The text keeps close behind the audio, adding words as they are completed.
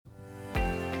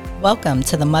Welcome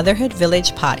to the Motherhood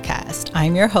Village podcast.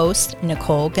 I'm your host,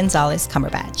 Nicole Gonzalez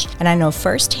Cumberbatch, and I know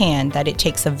firsthand that it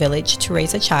takes a village to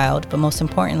raise a child, but most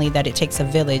importantly, that it takes a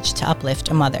village to uplift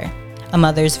a mother. A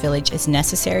mother's village is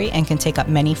necessary and can take up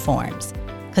many forms.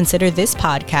 Consider this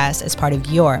podcast as part of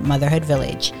your motherhood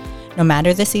village. No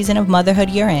matter the season of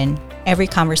motherhood you're in, every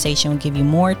conversation will give you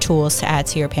more tools to add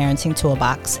to your parenting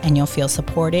toolbox, and you'll feel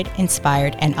supported,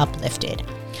 inspired, and uplifted.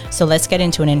 So let's get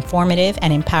into an informative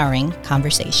and empowering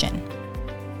conversation.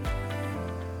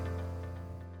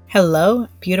 Hello,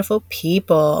 beautiful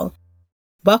people.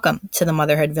 Welcome to the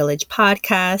Motherhood Village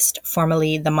podcast,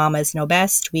 formerly the Mamas Know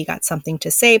Best, We Got Something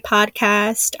to Say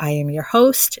podcast. I am your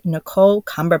host, Nicole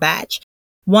Cumberbatch.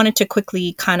 Wanted to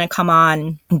quickly kind of come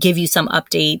on and give you some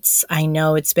updates. I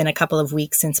know it's been a couple of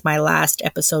weeks since my last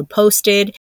episode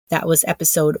posted. That was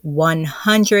episode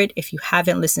 100. If you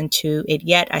haven't listened to it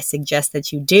yet, I suggest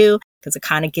that you do, because it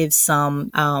kind of gives some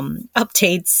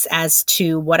updates as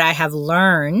to what I have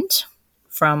learned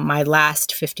from my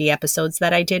last 50 episodes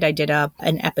that I did. I did an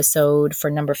episode for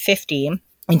number 50,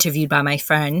 interviewed by my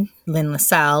friend, Lynn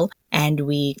LaSalle, and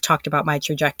we talked about my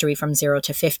trajectory from 0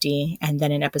 to 50. And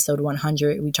then in episode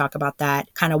 100, we talk about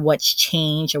that, kind of what's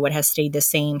changed or what has stayed the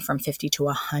same from 50 to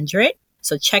 100.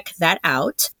 So check that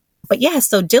out. But yeah,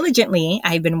 so diligently,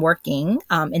 I've been working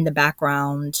in the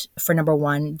background for number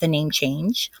one, the name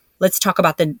change. Let's talk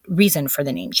about the reason for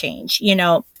the name change. You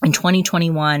know, in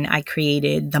 2021, I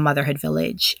created the Motherhood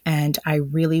Village, and I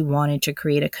really wanted to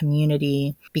create a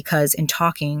community because in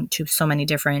talking to so many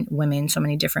different women, so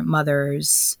many different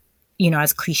mothers, you know,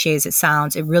 as cliche as it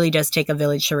sounds, it really does take a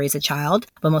village to raise a child.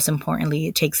 But most importantly,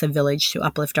 it takes a village to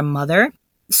uplift a mother.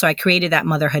 So I created that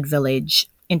Motherhood Village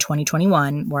in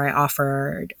 2021, where I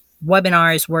offered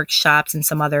webinars, workshops, and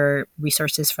some other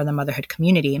resources for the motherhood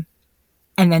community.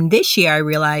 And then this year I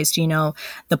realized, you know,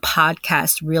 the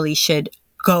podcast really should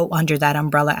go under that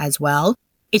umbrella as well.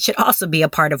 It should also be a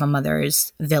part of a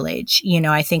mother's village. You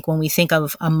know, I think when we think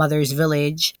of a mother's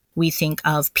village, we think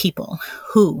of people,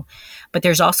 who, but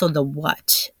there's also the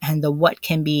what, and the what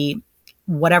can be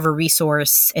whatever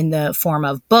resource in the form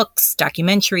of books,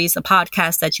 documentaries, a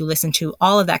podcast that you listen to.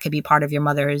 All of that could be part of your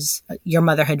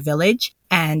motherhood village.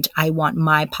 And I want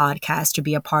my podcast to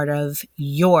be a part of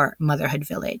your motherhood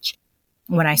village.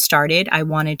 When I started, I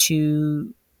wanted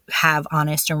to have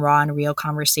honest and raw and real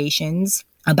conversations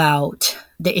about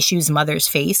the issues mothers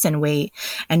face and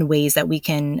ways that we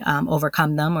can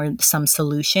overcome them, or some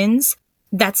solutions.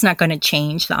 That's not going to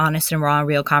change the honest and raw and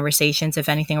real conversations. If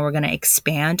anything, we're going to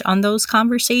expand on those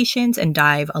conversations and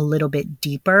dive a little bit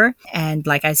deeper. And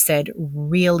like I said,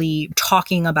 really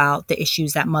talking about the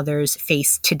issues that mothers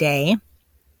face today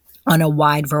on a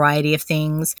wide variety of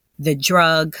things. The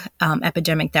drug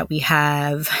epidemic that we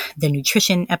have, the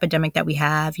nutrition epidemic that we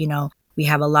have. You know, we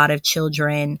have a lot of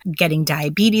children getting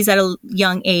diabetes at a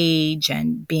young age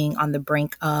and being on the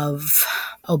brink of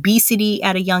obesity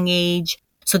at a young age.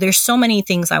 So there's so many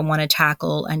things I want to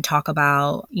tackle and talk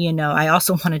about. You know, I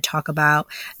also want to talk about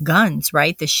guns,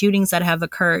 right? The shootings that have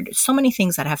occurred, so many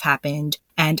things that have happened,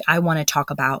 and I want to talk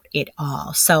about it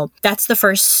all. So that's the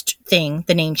first thing,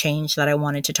 the name change, that I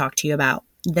wanted to talk to you about.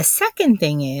 The second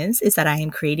thing is that I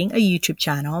am creating a YouTube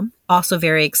channel. Also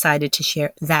very excited to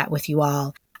share that with you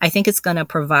all. I think it's going to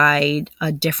provide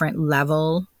a different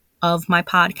level of my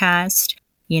podcast.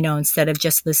 You know, instead of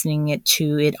just listening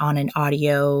to it on an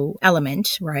audio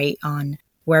element, right, on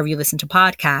wherever you listen to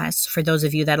podcasts. For those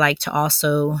of you that like to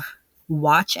also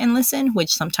watch and listen,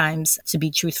 which sometimes, to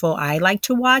be truthful, I like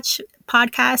to watch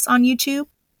podcasts on YouTube,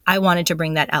 I wanted to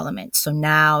bring that element. So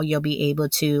now you'll be able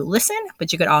to listen,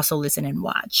 but you could also listen and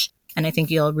watch. And I think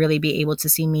you'll really be able to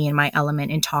see me in my element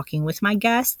in talking with my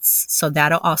guests. So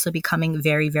that'll also be coming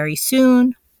very, very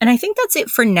soon. And I think that's it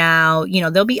for now. You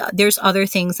know, there's other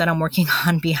things that I'm working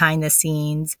on behind the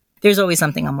scenes. There's always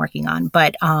something I'm working on.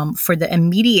 But for the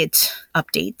immediate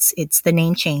updates, it's the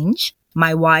name change,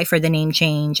 my why for the name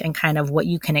change, and kind of what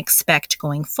you can expect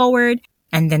going forward,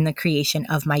 and then the creation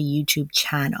of my YouTube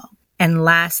channel. And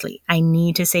lastly, I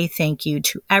need to say thank you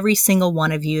to every single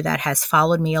one of you that has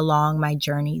followed me along my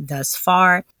journey thus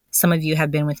far. Some of you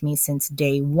have been with me since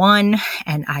day one,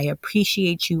 and I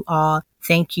appreciate you all.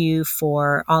 Thank you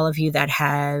for all of you that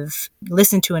have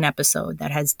listened to an episode, that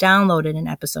has downloaded an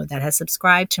episode, that has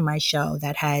subscribed to my show,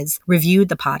 that has reviewed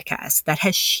the podcast, that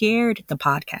has shared the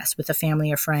podcast with a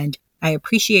family or friend. I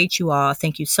appreciate you all.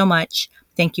 Thank you so much.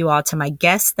 Thank you all to my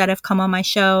guests that have come on my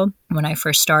show. When I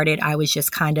first started, I was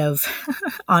just kind of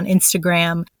on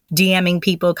Instagram, DMing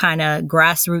people kind of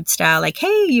grassroots style, like,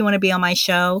 hey, you want to be on my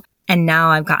show? And now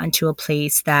I've gotten to a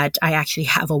place that I actually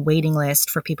have a waiting list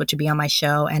for people to be on my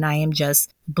show. And I am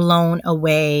just blown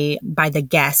away by the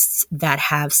guests that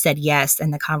have said yes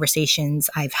and the conversations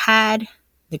I've had,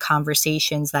 the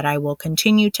conversations that I will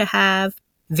continue to have.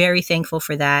 Very thankful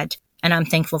for that. And I'm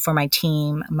thankful for my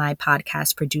team, my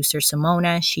podcast producer,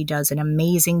 Simona. She does an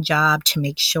amazing job to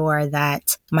make sure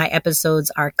that my episodes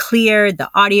are clear, the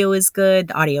audio is good,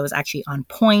 the audio is actually on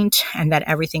point, and that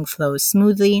everything flows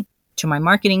smoothly. To my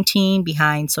marketing team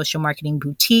behind Social Marketing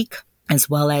Boutique, as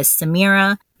well as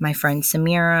Samira, my friend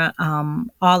Samira.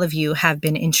 All of you have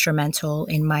been instrumental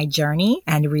in my journey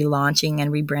and relaunching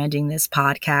and rebranding this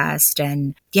podcast.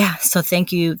 And yeah, so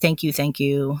thank you.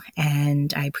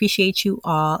 And I appreciate you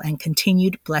all, and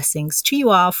continued blessings to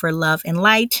you all for love and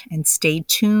light, and stay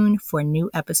tuned for new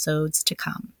episodes to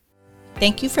come.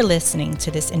 Thank you for listening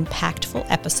to this impactful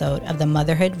episode of the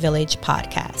Motherhood Village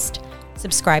podcast.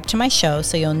 Subscribe to my show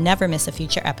so you'll never miss a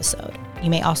future episode.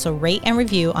 You may also rate and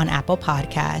review on Apple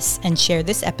Podcasts and share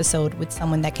this episode with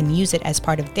someone that can use it as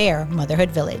part of their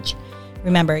motherhood village.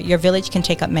 Remember, your village can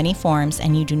take up many forms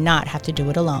and you do not have to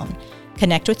do it alone.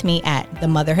 Connect with me at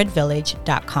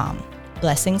themotherhoodvillage.com.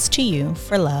 Blessings to you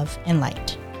for love and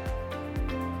light.